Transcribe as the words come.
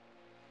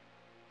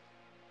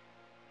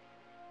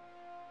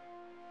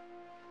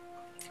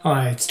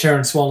Hi, it's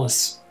Terence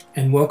Wallace,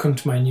 and welcome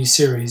to my new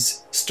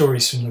series,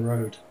 Stories from the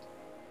Road.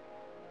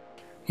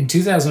 In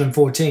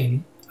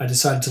 2014, I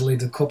decided to leave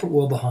the corporate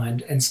world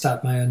behind and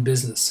start my own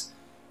business,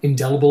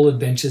 Indelible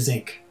Adventures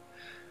Inc.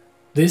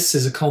 This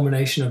is a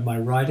culmination of my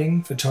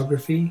writing,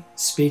 photography,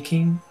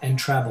 speaking, and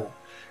travel,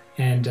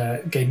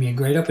 and gave me a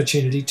great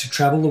opportunity to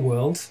travel the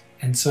world.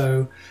 And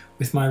so,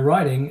 with my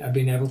writing, I've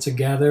been able to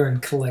gather and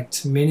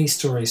collect many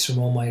stories from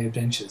all my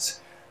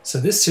adventures. So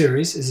this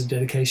series is a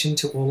dedication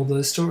to all of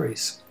those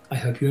stories. I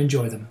hope you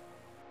enjoy them.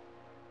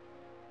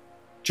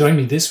 Join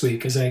me this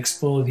week as I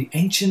explore the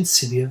ancient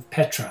city of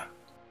Petra.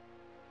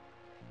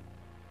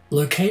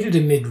 Located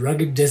amid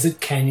rugged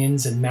desert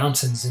canyons and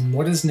mountains in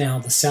what is now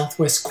the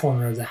southwest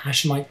corner of the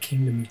Hashemite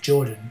Kingdom of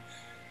Jordan,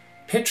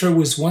 Petra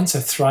was once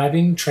a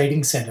thriving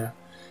trading center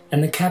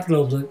and the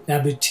capital of the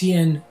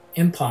Nabatean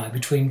Empire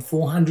between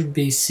 400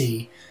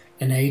 BC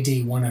and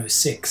AD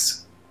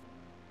 106.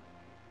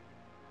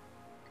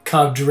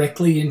 Carved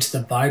directly into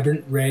the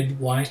vibrant red,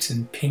 white,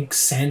 and pink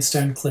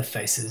sandstone cliff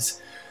faces,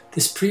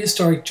 this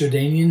prehistoric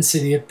Jordanian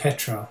city of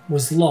Petra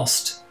was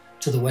lost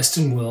to the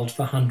Western world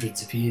for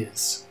hundreds of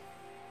years.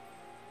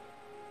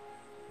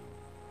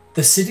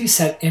 The city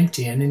sat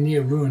empty and in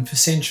near ruin for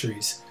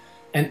centuries,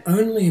 and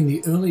only in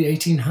the early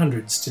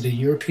 1800s did a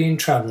European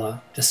traveller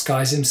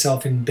disguise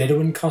himself in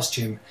Bedouin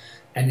costume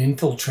and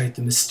infiltrate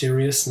the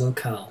mysterious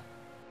locale.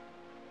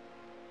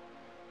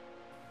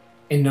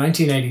 In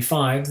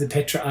 1985, the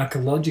Petra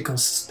Archaeological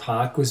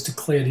Park was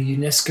declared a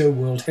UNESCO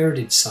World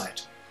Heritage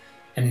Site,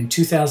 and in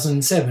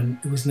 2007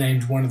 it was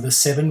named one of the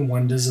 7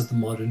 wonders of the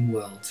modern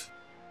world.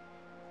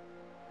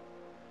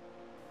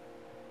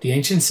 The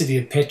ancient city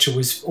of Petra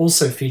was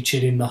also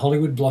featured in the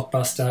Hollywood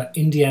blockbuster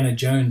Indiana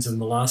Jones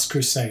and the Last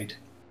Crusade.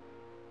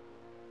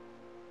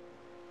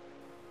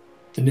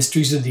 The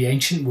mysteries of the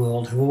ancient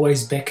world have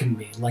always beckoned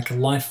me like a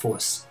life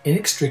force,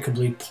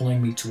 inextricably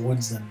pulling me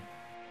towards them.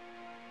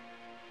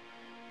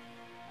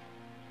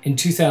 In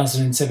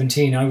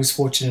 2017, I was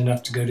fortunate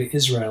enough to go to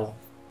Israel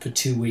for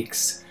 2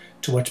 weeks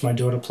to watch my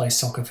daughter play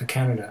soccer for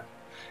Canada.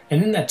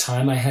 And in that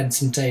time, I had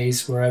some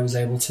days where I was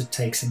able to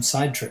take some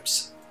side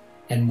trips,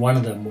 and one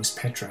of them was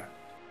Petra.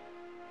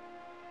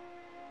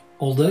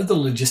 Although the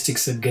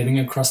logistics of getting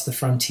across the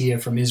frontier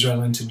from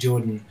Israel into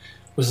Jordan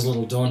was a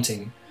little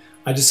daunting,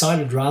 I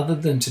decided rather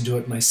than to do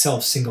it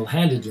myself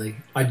single-handedly,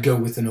 I'd go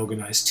with an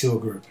organized tour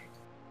group.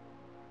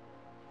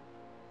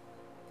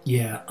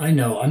 Yeah, I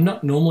know, I'm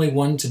not normally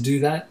one to do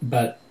that,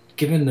 but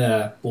given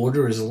the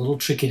border is a little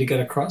tricky to get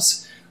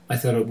across, I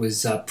thought it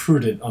was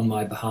prudent on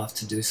my behalf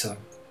to do so.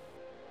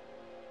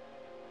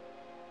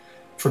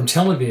 From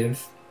Tel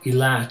Aviv,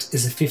 Eilat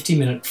is a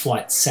 50-minute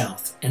flight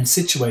south and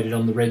situated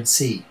on the Red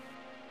Sea.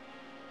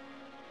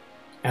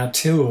 Our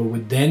tour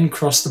would then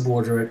cross the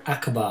border at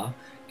Aqaba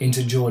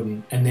into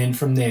Jordan, and then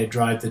from there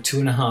drive the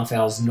 2.5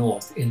 hours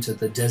north into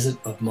the desert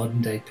of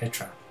modern-day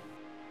Petra.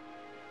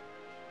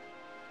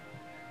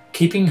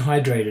 Keeping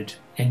hydrated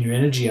and your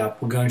energy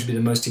up were going to be the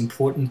most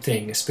important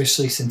thing,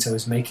 especially since I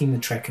was making the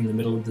trek in the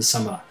middle of the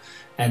summer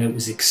and it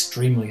was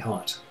extremely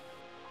hot.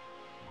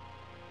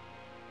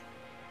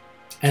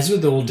 As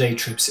with all day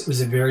trips, it was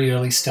a very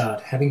early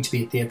start, having to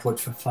be at the airport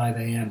for 5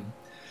 a.m.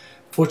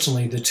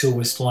 Fortunately, the tour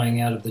was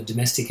flying out of the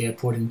domestic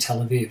airport in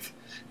Tel Aviv,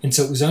 and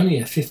so it was only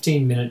a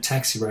 15-minute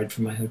taxi ride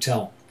from my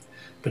hotel.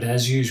 But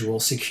as usual,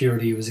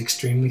 security was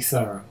extremely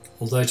thorough,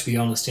 although to be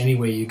honest,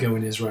 anywhere you go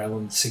in Israel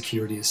and the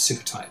security is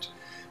super tight,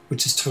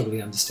 which is totally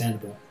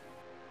understandable.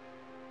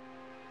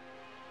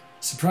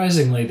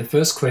 Surprisingly, the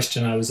first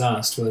question I was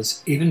asked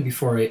was, even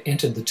before I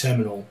entered the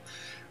terminal,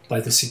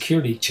 by the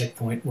security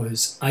checkpoint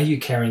was, "Are you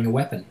carrying a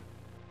weapon?"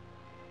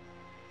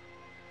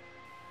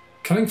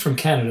 Coming from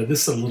Canada,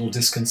 this is a little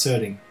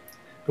disconcerting,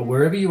 but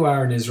wherever you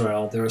are in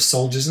Israel, there are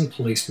soldiers and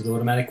police with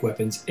automatic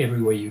weapons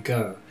everywhere you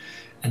go,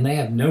 and they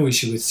have no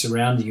issue with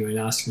surrounding you and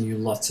asking you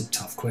lots of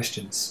tough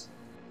questions.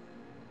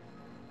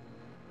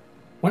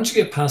 Once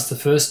you get past the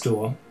first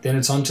door, then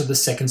it's on to the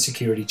second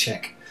security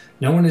check.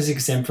 No one is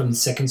exempt from the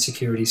second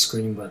security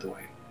screening, by the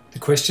way. The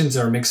questions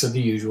are a mix of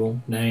the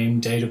usual: name,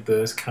 date of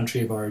birth,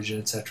 country of origin,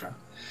 etc.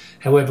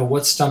 However,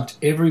 what stumped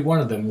every one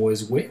of them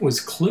was, where was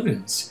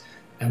Clunes?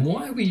 And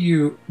why were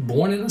you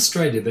born in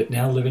Australia but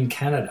now live in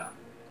Canada?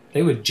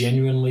 They were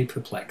genuinely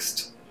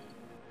perplexed.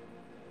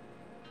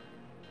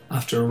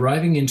 After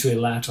arriving into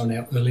Eilat on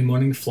our early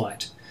morning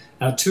flight,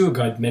 our tour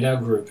guide met our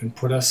group and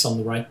put us on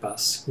the right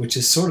bus, which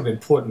is sort of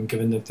important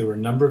given that there were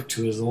a number of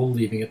tours all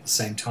leaving at the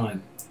same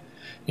time,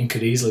 and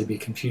could easily be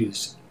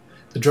confused.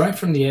 The drive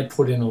from the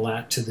airport in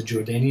Eilat to the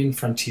Jordanian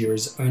frontier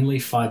is only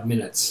 5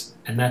 minutes,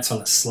 and that's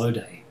on a slow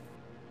day.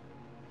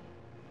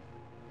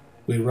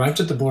 We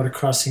arrived at the border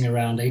crossing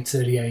around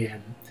 8:30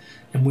 a.m.,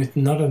 and with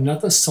not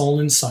another soul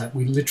in sight,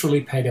 we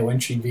literally paid our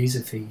entry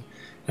visa fee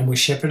and were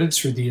shepherded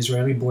through the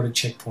Israeli border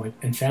checkpoint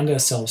and found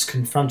ourselves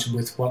confronted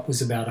with what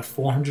was about a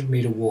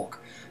 400-meter walk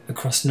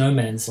across no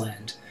man's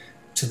land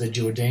to the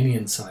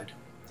Jordanian side.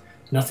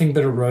 Nothing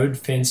but a road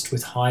fenced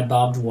with high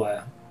barbed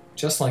wire,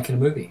 just like in a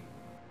movie.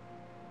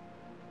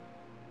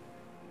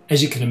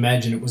 As you can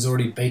imagine, it was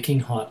already baking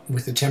hot,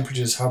 with the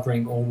temperatures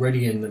hovering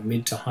already in the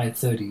mid to high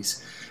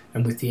 30s,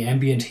 and with the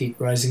ambient heat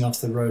rising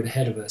off the road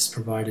ahead of us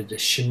provided a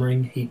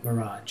shimmering heat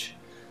mirage.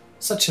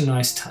 Such a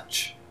nice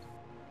touch.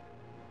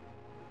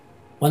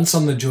 Once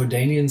on the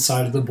Jordanian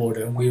side of the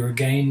border, we were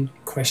again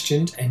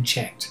questioned and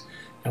checked.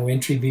 Our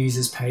entry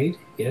visas paid,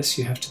 yes,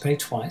 you have to pay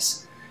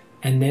twice,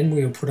 and then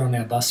we were put on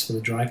our bus for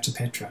the drive to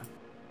Petra.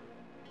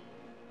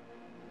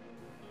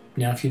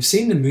 Now, if you've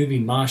seen the movie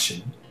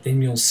Martian,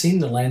 then you'll see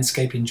the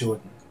landscape in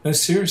Jordan. No,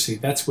 seriously,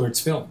 that's where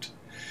it's filmed.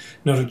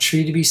 Not a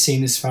tree to be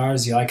seen as far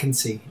as the eye can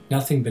see,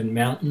 nothing but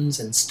mountains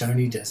and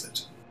stony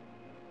desert.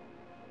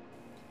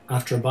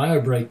 After a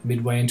bio break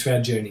midway into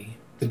our journey,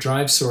 the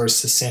drive saw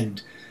us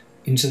ascend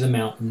into the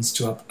mountains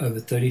to up over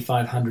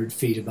 3,500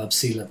 feet above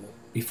sea level,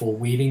 before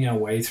weaving our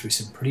way through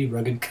some pretty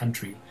rugged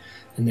country,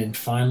 and then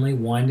finally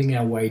winding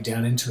our way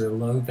down into a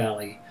low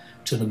valley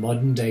to the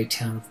modern-day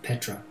town of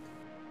Petra.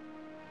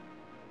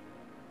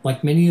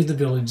 Like many of the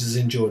villages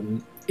in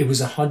Jordan, it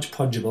was a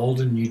hodgepodge of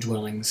old and new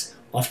dwellings,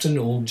 often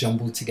all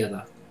jumbled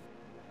together.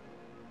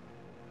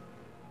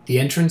 The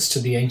entrance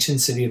to the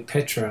ancient city of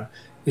Petra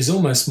is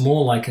almost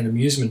more like an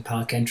amusement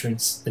park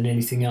entrance than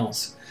anything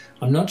else.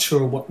 I'm not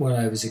sure what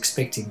I was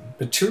expecting,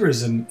 but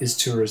tourism is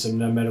tourism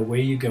no matter where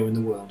you go in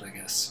the world, I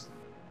guess.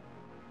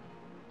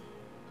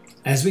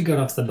 As we got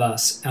off the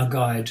bus, our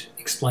guide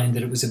explained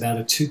that it was about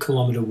a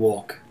 2-kilometre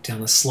walk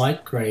down a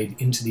slight grade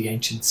into the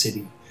ancient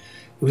city.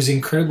 It was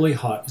incredibly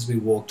hot as we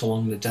walked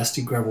along the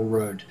dusty gravel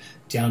road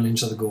down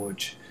into the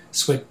gorge,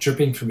 sweat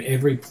dripping from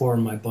every pore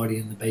in my body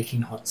in the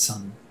baking hot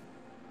sun.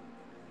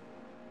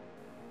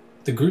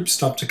 The group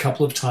stopped a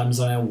couple of times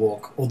on our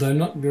walk, although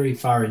not very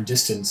far in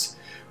distance.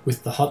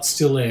 With the hot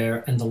still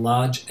air and the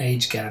large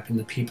age gap in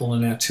the people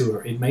on our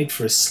tour, it made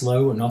for a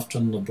slow and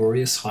often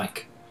laborious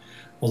hike.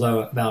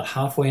 Although about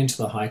halfway into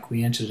the hike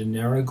we entered a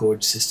narrow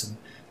gorge system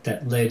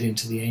that led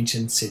into the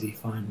ancient city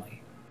finally.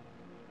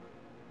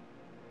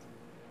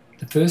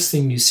 The first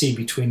thing you see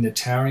between the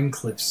towering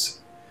cliffs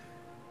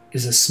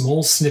is a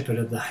small snippet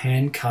of the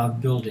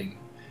hand-carved building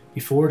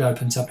before it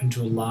opens up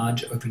into a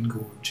large open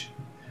gorge.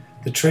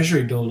 The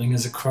Treasury building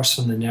is across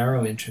from the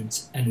narrow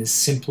entrance and is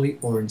simply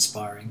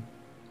awe-inspiring.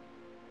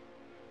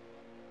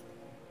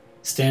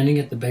 Standing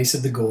at the base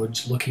of the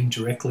gorge, looking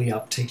directly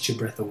up takes your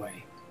breath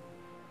away.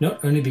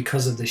 Not only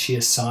because of the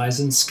sheer size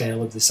and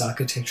scale of this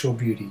architectural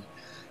beauty,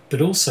 but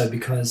also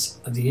because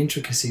of the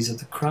intricacies of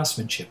the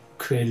craftsmanship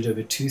created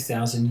over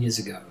 2,000 years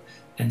ago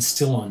and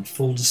still on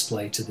full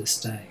display to this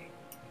day.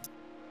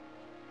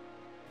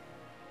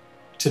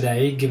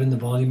 Today, given the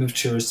volume of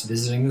tourists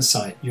visiting the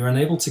site, you're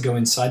unable to go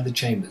inside the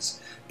chambers,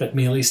 but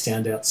merely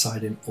stand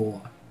outside in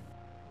awe.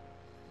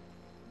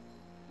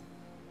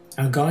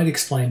 Our guide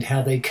explained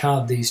how they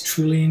carved these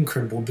truly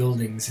incredible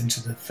buildings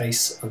into the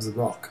face of the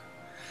rock.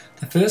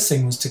 The first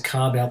thing was to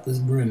carve out the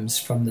rooms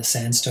from the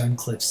sandstone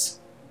cliffs.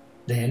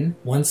 Then,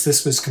 once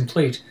this was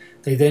complete,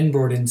 they then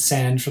brought in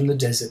sand from the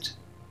desert.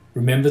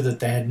 Remember that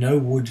they had no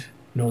wood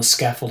nor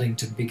scaffolding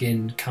to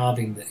begin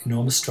carving the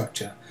enormous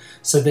structure,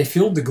 so they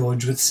filled the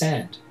gorge with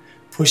sand,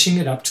 pushing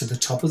it up to the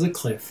top of the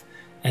cliff,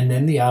 and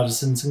then the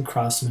artisans and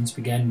craftsmen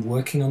began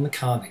working on the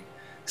carving,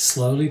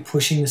 slowly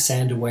pushing the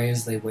sand away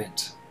as they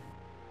went.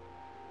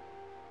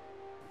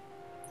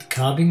 The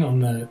carving on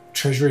the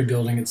Treasury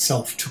building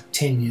itself took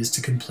 10 years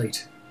to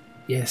complete.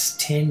 Yes,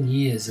 10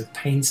 years of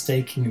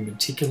painstaking and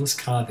meticulous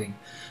carving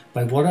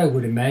by what I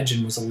would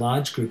imagine was a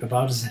large group of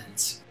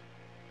artisans.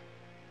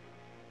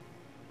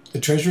 The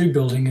Treasury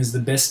building is the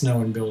best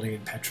known building in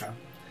Petra,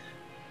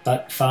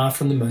 but far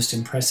from the most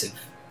impressive.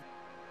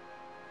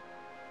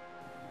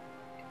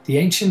 The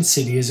ancient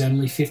city is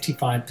only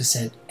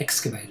 55%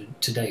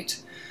 excavated to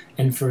date,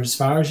 and for as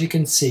far as you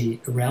can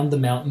see around the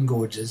mountain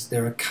gorges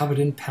there are covered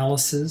in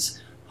palaces,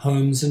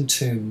 homes and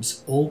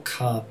tombs, all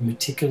carved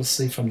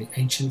meticulously from the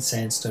ancient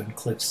sandstone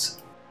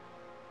cliffs.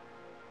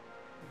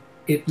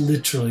 It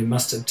literally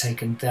must have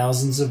taken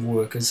thousands of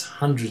workers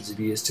hundreds of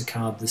years to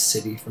carve this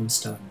city from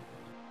stone.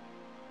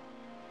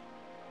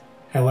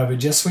 However,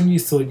 just when you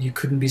thought you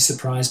couldn't be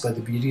surprised by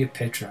the beauty of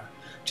Petra,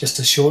 just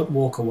a short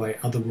walk away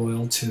are the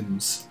royal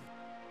tombs.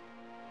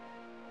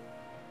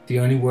 The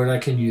only word I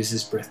can use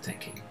is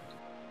breathtaking.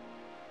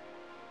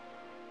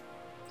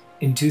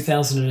 In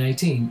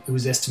 2018, it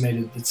was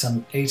estimated that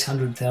some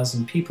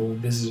 800,000 people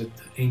visited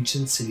the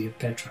ancient city of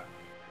Petra.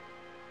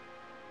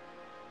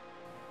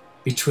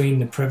 Between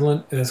the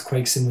prevalent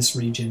earthquakes in this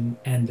region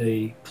and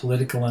the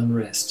political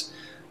unrest,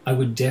 I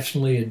would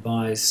definitely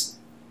advise,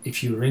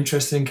 if you are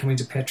interested in coming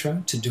to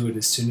Petra, to do it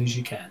as soon as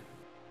you can.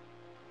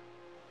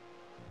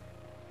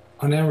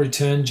 On our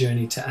return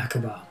journey to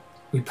Aqaba,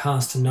 we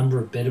passed a number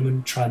of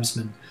Bedouin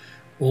tribesmen,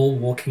 all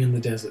walking in the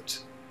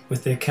desert,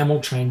 with their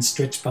camel trains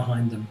stretched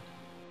behind them.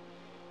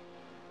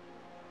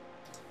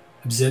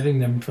 Observing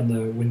them from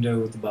the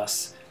window of the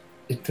bus,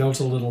 it felt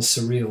a little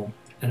surreal,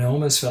 and I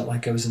almost felt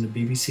like I was in a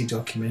BBC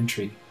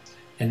documentary,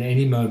 and at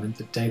any moment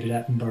that David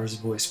Attenborough's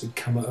voice would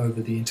come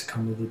over the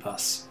intercom of the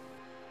bus.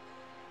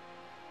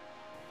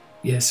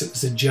 Yes, it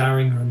was a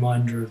jarring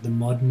reminder of the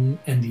modern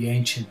and the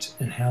ancient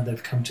and how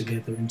they've come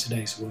together in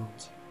today's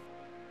world.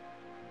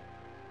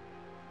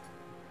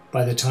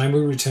 By the time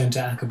we returned to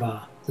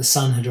Aqaba, the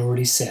sun had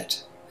already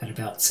set at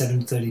about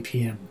 7:30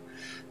 p.m,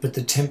 but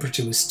the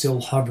temperature was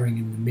still hovering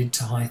in the mid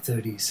to high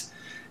 30s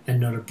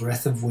and not a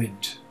breath of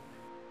wind.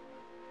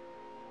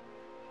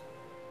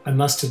 I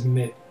must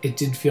admit, it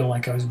did feel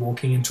like I was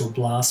walking into a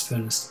blast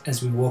furnace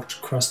as we walked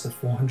across the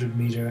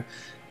 400-meter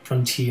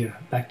frontier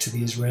back to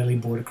the Israeli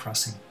border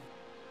crossing.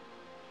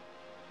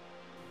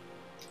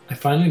 I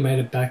finally made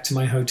it back to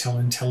my hotel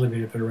in Tel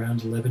Aviv at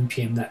around 11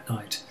 p.m. that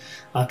night,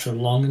 after a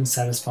long and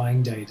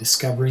satisfying day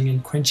discovering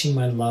and quenching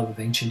my love of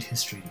ancient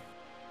history.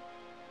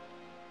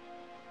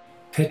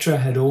 Petra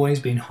had always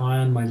been high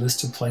on my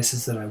list of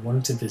places that I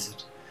wanted to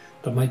visit,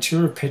 but my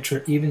tour of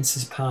Petra even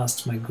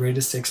surpassed my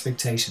greatest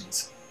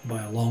expectations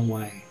by a long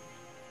way.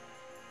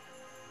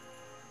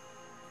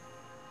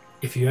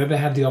 If you ever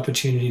have the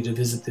opportunity to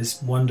visit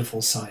this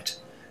wonderful site,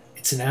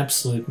 it's an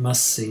absolute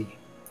must-see,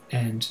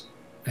 and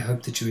I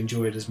hope that you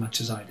enjoy it as much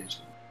as I did.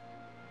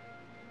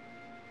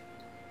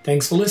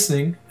 Thanks for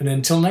listening, and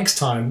until next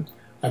time,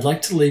 I'd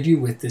like to leave you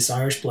with this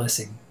Irish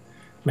blessing.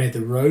 May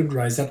the road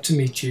rise up to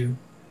meet you,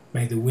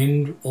 may the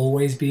wind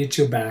always be at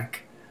your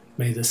back,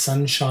 may the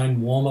sun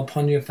shine warm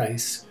upon your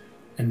face,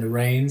 and the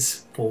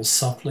rains fall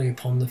softly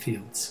upon the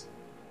fields.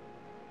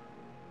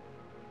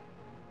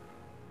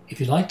 If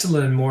you'd like to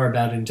learn more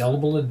about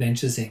Indelible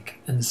Adventures Inc.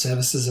 and the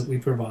services that we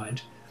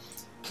provide,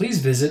 please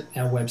visit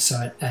our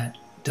website at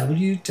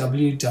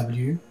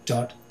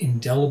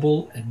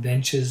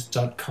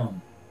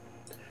www.indelibleadventures.com.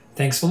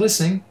 Thanks for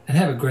listening and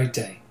have a great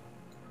day.